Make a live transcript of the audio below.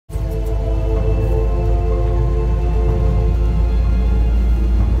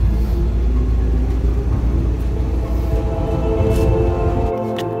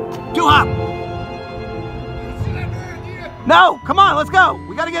No, come on, let's go.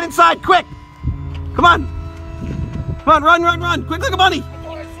 We gotta get inside, quick. Come on. Come on, run. Quick like a bunny.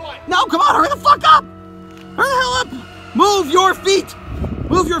 No, come on, hurry the fuck up. Hurry the hell up. Move your feet.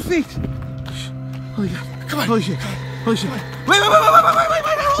 Move your feet. Holy God. Come on. Holy shit. Holy shit. Wait.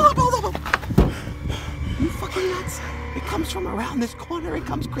 Hold up. You fucking nuts. It comes from around this corner. It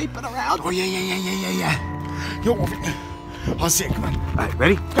comes creeping around. Oh, yeah. Yo, I'll see it. Come on. All right,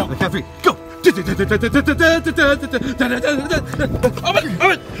 ready? Go. Let's have 3. Go. Open the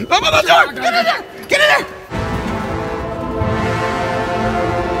door. Get in there.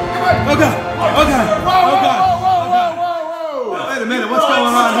 Oh God. Wait a minute. What's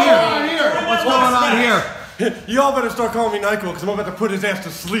going on here? Y'all better start calling me NyQuil because I'm about to put his ass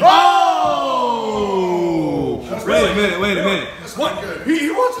to sleep. Oh! Wait a minute. What?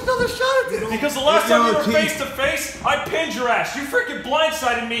 He wants another shot at this. Because the last time we were face to face, I pinned your ass. You freaking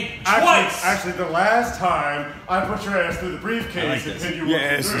blindsided me twice. Actually, the last time I put your ass through the briefcase and pinned you.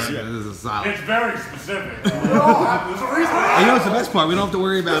 This is solid. It's very specific. There's a reason. You know what's the best part? We don't have to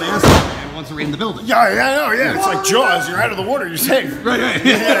worry about asshole man once we're in the building. Yeah, I know. It's like Jaws. You're out of the water. You're safe. Right.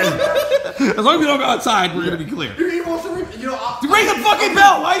 As long as we don't go outside, we're gonna be clear. He wants to ring the fucking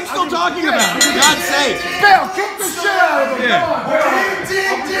bell. Why are you still talking about it? For God's sake. Bell, kick the shit out of him.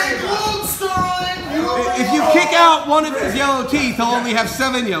 If you kick out one of his yellow teeth, he'll only have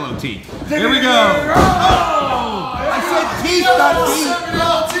 7 yellow teeth. Here we go. Oh! I said teeth, not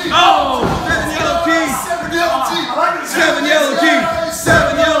teeth. 7 yellow teeth. 7 yellow teeth.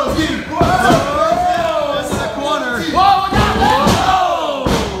 7 yellow teeth. This is a corner.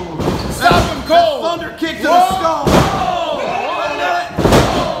 Stop him, Cole. Thunder kick to the skull.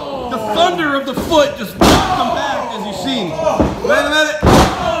 The thunder of the foot just knocked him back, as you've seen. Wait a minute.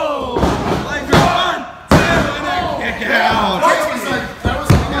 Like your arm. Kick out. Come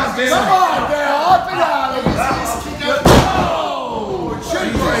on, Dale. Up and out. Chin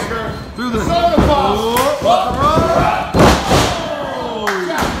breaker. Through the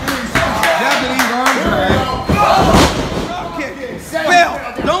Japanese arm drag. Bill,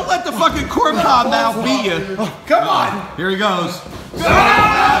 don't let the fucking corn cob now beat you. Come on. Here he goes.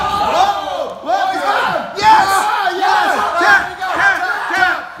 Yes!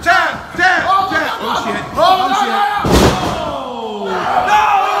 Tap. Oh shit. Oh shit. No!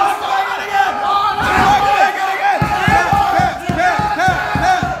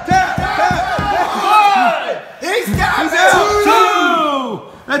 He's got 2!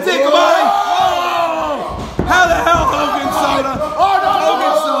 That's it, come on! How the hell, Hogan Soda?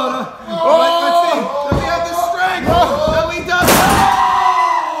 Hogan Soda! Let's see. Does he have the strength? No, he doesn't.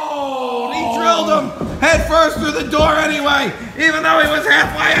 Oh! He drilled him head first through the door anyway, even though he was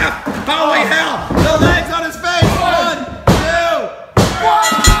halfway up. Holy hell! The legs on his face. 1, 2,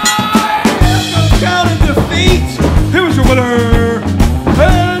 1. Down in defeat. Here was your winner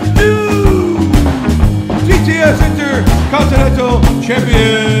and new GTS Intercontinental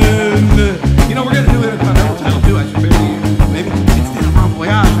Champion. You know, we're gonna do it Intercontinental title too. I should maybe instead of Rumble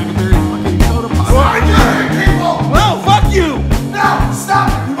Voyage, I can bury fucking soda pop. Well, fuck you! No, stop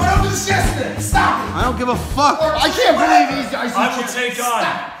it! We went over this yesterday. Stop it! I don't give a fuck. I can't believe these guys. I will take on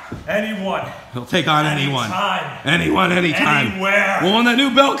anyone. He'll take on anyone. Anytime. Anytime. Anywhere. Well, when that new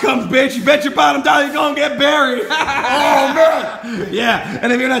belt comes, bitch, you bet your bottom dollar you're gonna get buried. Oh, man. Yeah,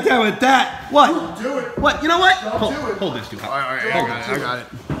 and if you're not down with that, what? Don't do it. What? You know what? Don't do it. Hold this, dude. All right, I got it.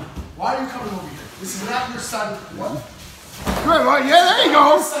 Why are you coming over here? This is not your side. What? Good, right? Yeah, there you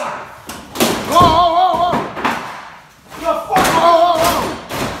go. Whoa.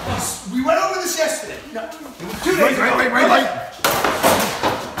 We went over this yesterday. No. 2 days ago. Wait.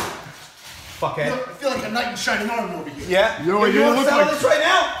 Fuckhead. I feel like a knight in shining armor over here. Yeah? You want to settle this right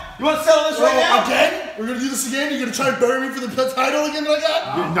now? You want to settle this right now? Again? We're going to do this again? You're going to try to bury me for the title again like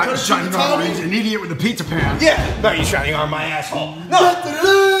that? You're not shining armor. He's an idiot with a pizza pan. Yeah. No, you're shining on my asshole. No.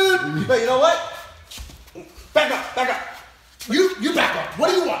 But you know what? Back up. You back up.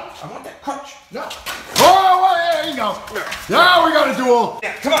 What do you want? I want that crutch. No. Oh, there you go. Now we got a duel.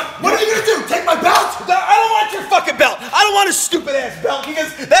 Yeah, come on. What are you going to do? Take my belt? No, I don't want your fucking belt. I don't want a stupid ass belt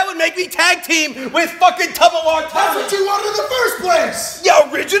because that would make me tag team with fucking Tupperware. That's what you wanted in the first place. Yeah,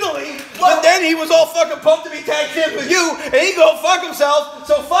 originally. But then he was all fucking pumped to be tag team with you, and he go fuck himself.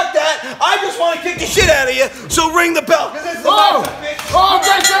 So fuck that. I just want to kick the shit out of you. So ring the bell, because it's the matchup, bitch. Oh,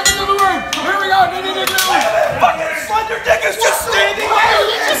 10 seconds in the ring. Here we go. Fucking Slender Dick is just standing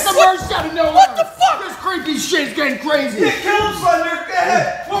there. It's the worst out of nowhere. What the fuck? This creepy shit's getting crazy. Yeah, kill him, Slender. Go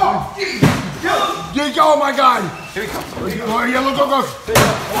ahead. Whoa. Kill him. Oh my God. Here he comes. Oh, yeah, look.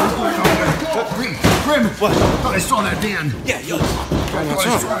 Grim. What? I thought I saw that Dan. Yeah, yo. Go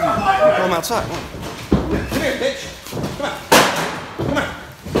him outside. Come here, bitch.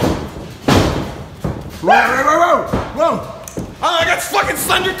 Whoa. Oh, I got fucking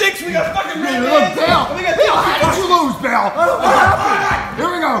slender dicks. We got fucking red Look, hands. Bill. We got Bill, how did you lose, Bill? What happened? Here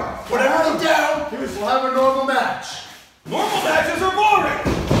we go. Whatever you down, we'll have a normal match. Normal matches are boring.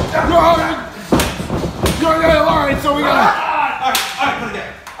 Yeah, all right, so we got All right, put it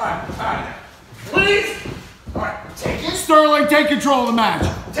down. All right. Please. All right, take it. Sterling, take control of the match.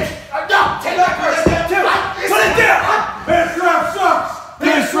 Take that first. Put it down. This ref sucks!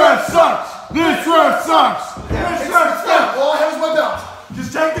 This ref sucks. This ref sucks. This ref sucks. All I have is my belt.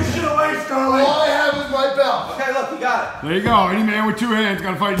 Just take this shit away, Sterling! All I have is my belt. Okay, look, you got it. There you go. Any man with two hands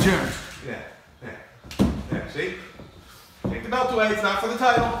got to fight chairs. Yeah, see? Take the belt away. It's not for the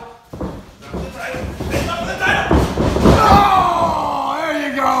title. Not for the title. It's not for the title. Oh, there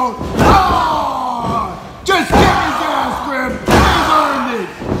you go. Oh, just kick his ass, Grim. He's earned it.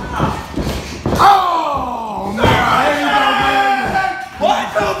 Oh, man. There you go, man. What?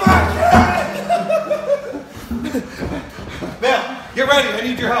 Go back! Bill, get ready. I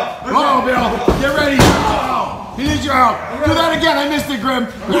need your help. Oh, Bill. Get ready. He needs your help. Do that again. I missed it, Grim.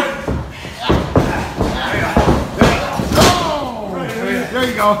 Oh, there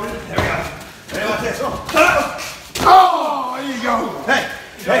you go. Hey, watch this. Oh, there you go. Hey,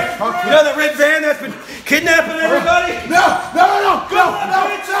 you know that red van that's been kidnapping everybody? No. Come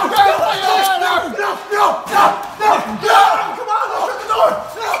on, open the door.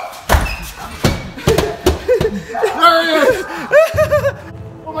 There he is.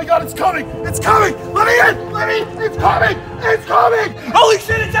 Oh my God, it's coming. It's coming. Let me in. It's coming. Holy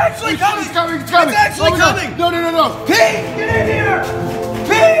shit, it's actually coming! It's coming. It's actually coming! No. Pete, get in here!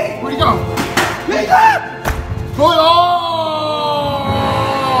 Pete! Where'd he go? Pete, up!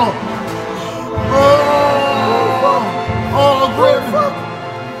 Oh, Grim.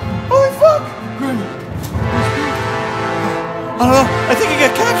 Holy fuck! Grim. I don't know, I think he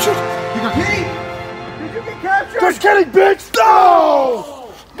got captured. Pete. Did you get captured? Just kidding, bitch. No.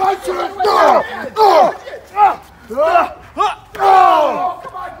 My turn. No.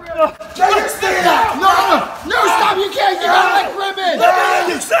 No, stop. You can't. You gotta let Grim in. Let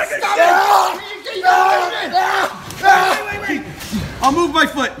me in 2 seconds! Stop it. You gotta let him in. I'll move my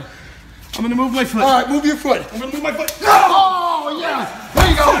foot. I'm gonna move my foot. All right, move your foot. I'm gonna move my foot. Oh, yeah. There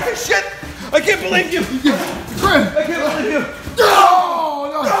you go. Fucking shit! I can't believe you! Grim. I can't believe you! No.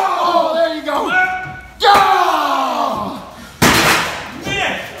 Oh, there you go.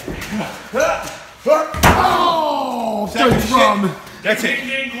 Oh, Second good drum. shit. That's it.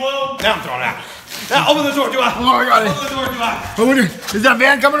 Ding, glow. Now I'm throwing out. Now open the door, do I? Oh, I got it. Open the door, do I? I wonder, is that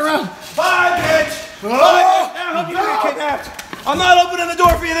van coming around? Bye, bitch! Bye, bitch! Now help you get kidnapped. I'm not opening the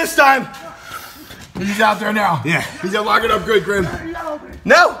door for you this time. He's out there now. Yeah. He's gonna lock it up good, Grim.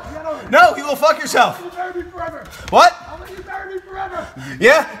 No! No, you will fuck yourself. You marry me forever. What? I'll let you marry me forever.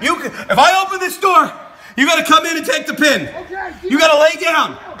 Yeah? If I open this door, you gotta come in and take the pin. Okay. You gotta lay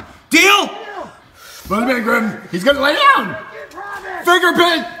down. Deal? Let him in, Grim. He's gonna lay down. Promise. Finger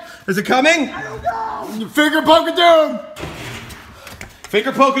pin. Is it coming? Finger poke of doom.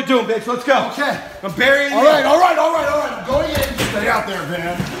 Finger poke of doom, bitch. Let's go. Okay. I'm burying you. All right. I'm going in. Stay out there,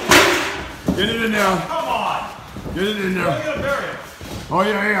 man. Get it in there. Come on. Get it in I'm there. gonna bury him. Oh,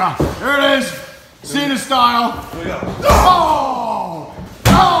 yeah. There it is. Cena style. Here we go. Oh!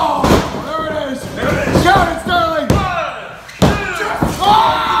 There it is. Count it, Sterling. 1, 2,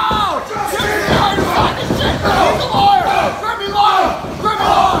 Oh! Give me the iron fucking shit. He's a liar. Grab me line.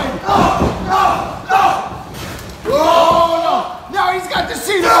 Oh, no. Now he's got the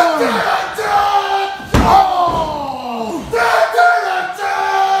Cena on.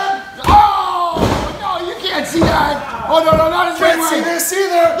 No, you can't see that. Oh, no, not his Can't see this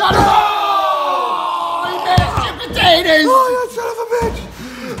either. He made potatoes. Oh, you son of a bitch!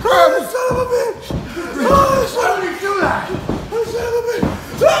 Oh, you son of a bitch! Oh, Why would he do that? you son of a bitch!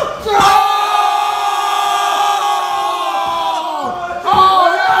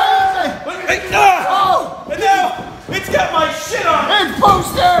 And now, it's got my shit on it! Hey,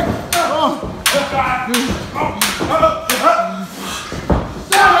 poster!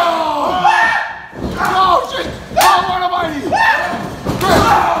 Oh, shit! Oh, what am I eating?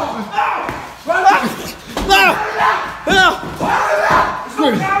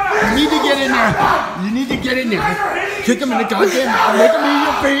 You need to get in there. You need to get in there. Kick him in the goddamn mouth. Make him eat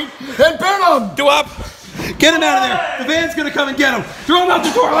your feet. And pin him. Do up! Get him out of there! The van's gonna come and get him! Throw him out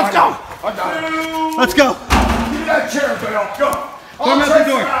the door! Let's go! I got it. Let's go! Give me that chair, Bill. Go. Throw him out the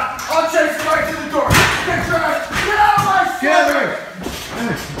door! I'll chase him right to the door. Get out of my Get out of there!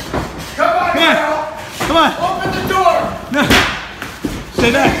 Come on, Come on. Bill. Come on! Open the door. No.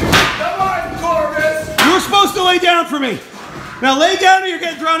 Stay back! Come on, Corvus. You were supposed supposed to lay down for me. Now lay down or you're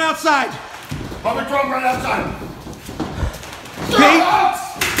getting thrown outside. I'll be thrown right outside.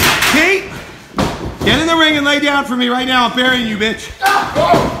 Pete, get in the ring and lay down for me right now. I'm burying you, bitch.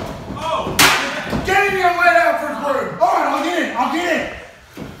 Oh! Get in here and lay down for the group. All right, I'll get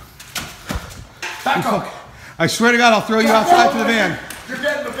in. Back up. I swear to God, I'll throw you outside to the van. You're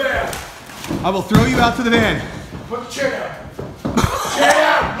getting the van. I will throw you out to the van. Put the chair down. Chair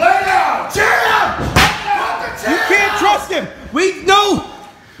down. Lay down. Chair down. Put the chair You can't trust him.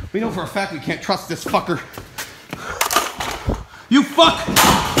 We know for a fact we can't trust this fucker. You fuck.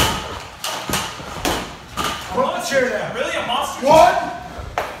 Put the chair down. Really, a monster? 1,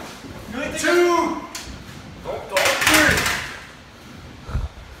 Really 2, 3.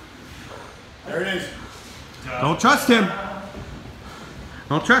 There it is. Don't trust him.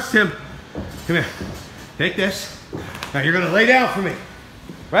 Don't trust him. Come here. Take this. Now you're gonna lay down for me.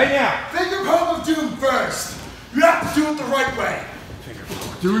 Right now. Finger poke of doom first. You have to do it the right way.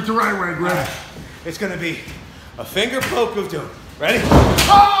 Do it the right way, Greg. It's gonna be a finger poke of doom. Ready?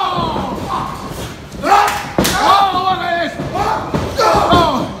 Oh! Oh, look at this! Oh!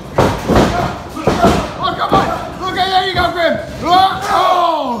 Oh, come on! Look at there you go, Grim!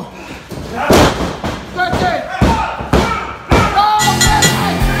 Oh! That's it! Oh,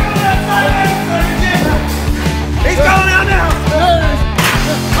 He's going out now! there it is!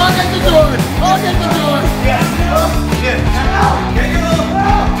 I'll get the door! I'll get the door! Yes. Get your little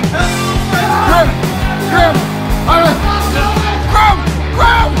Grim! Grim!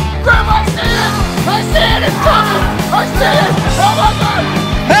 Grim! I see it! I see it! It's coming! I see it! Oh my God!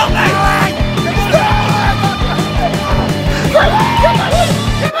 help me! Grim! Get back in!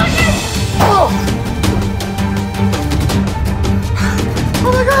 Get back in! Oh!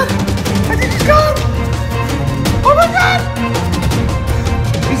 Oh my God! I think he's gone! Oh my God!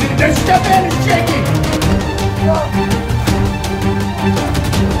 There's stuff in his shaking!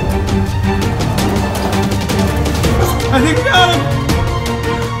 I think we got him!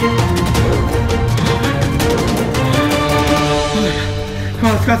 Come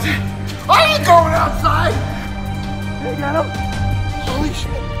on, let's go outside. I ain't going outside! I got him. Holy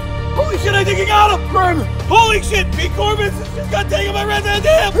shit. Holy shit, I think he got him! Grim! Holy shit, Pete Corvus has just got taken by Red Dead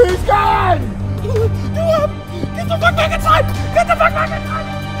Dam! He's gone! Get the fuck back inside! Get the fuck back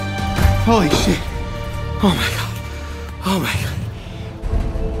inside! Holy shit. Oh my God. Oh my God.